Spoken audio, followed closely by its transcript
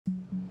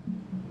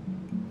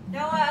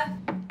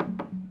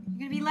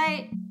be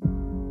late.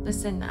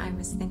 Listen, I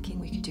was thinking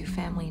we could do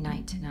family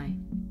night tonight.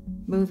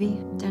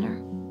 Movie,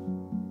 dinner.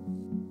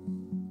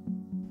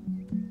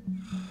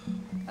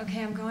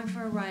 Okay, I'm going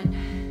for a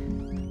run.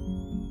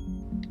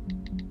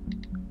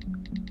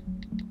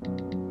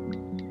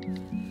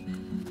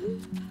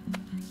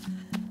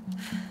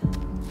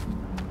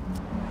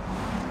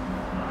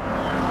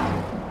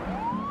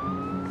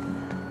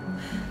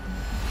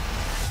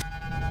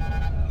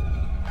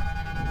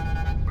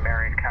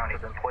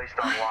 Placed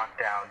on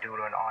lockdown due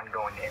to an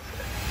ongoing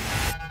incident.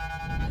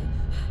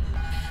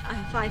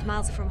 I'm 5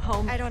 miles from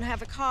home. I don't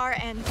have a car,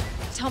 and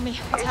tell me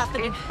what's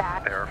happening.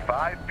 There are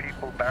 5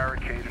 people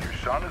barricaded. Your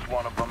son is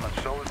one of them, and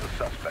so is the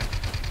suspect.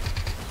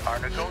 Our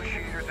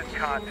negotiator's in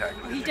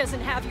contact with He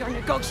doesn't have your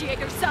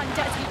negotiator's son,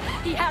 does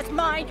he? He has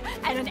mine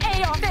and an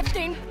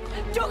AR-15.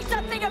 Do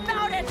something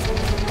about it!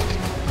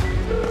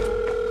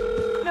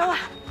 Noah,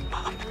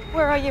 Mom.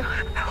 where are you?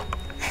 Help.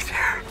 He's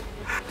here.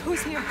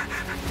 Who's here?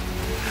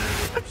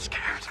 I'm scared.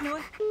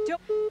 Noah,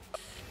 don't...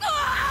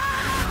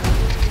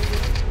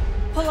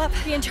 Pull up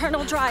the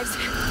internal drives.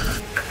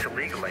 That's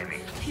illegal, Amy.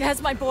 He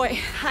has my boy.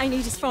 I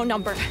need his phone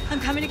number.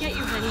 I'm coming to get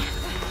you, honey.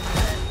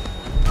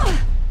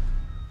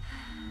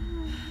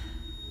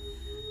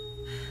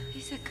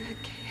 He's a good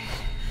kid.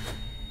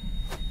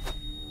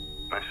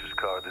 Mrs.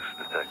 Carr, this is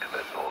Detective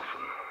Ed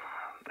Paulson.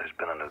 There's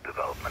been a new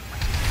development.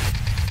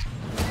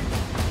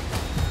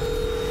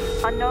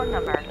 Unknown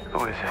number.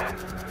 Who is it?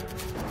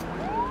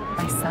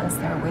 My son's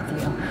there with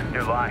you.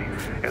 You're lying.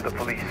 You're the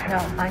police. No,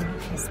 I'm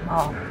his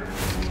mom.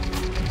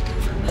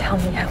 Tell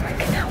me how I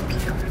can help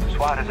you.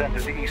 SWAT has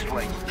entered the East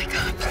Wing. Oh my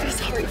God, please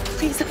hurry.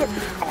 Please hurry.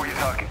 Who are you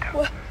talking to?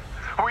 What?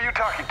 Who are you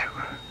talking to?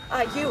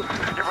 You.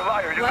 You're a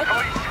liar. You're What? the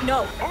police.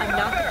 No, Who's I'm out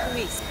not there? the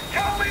police.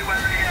 Tell me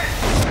where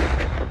he is!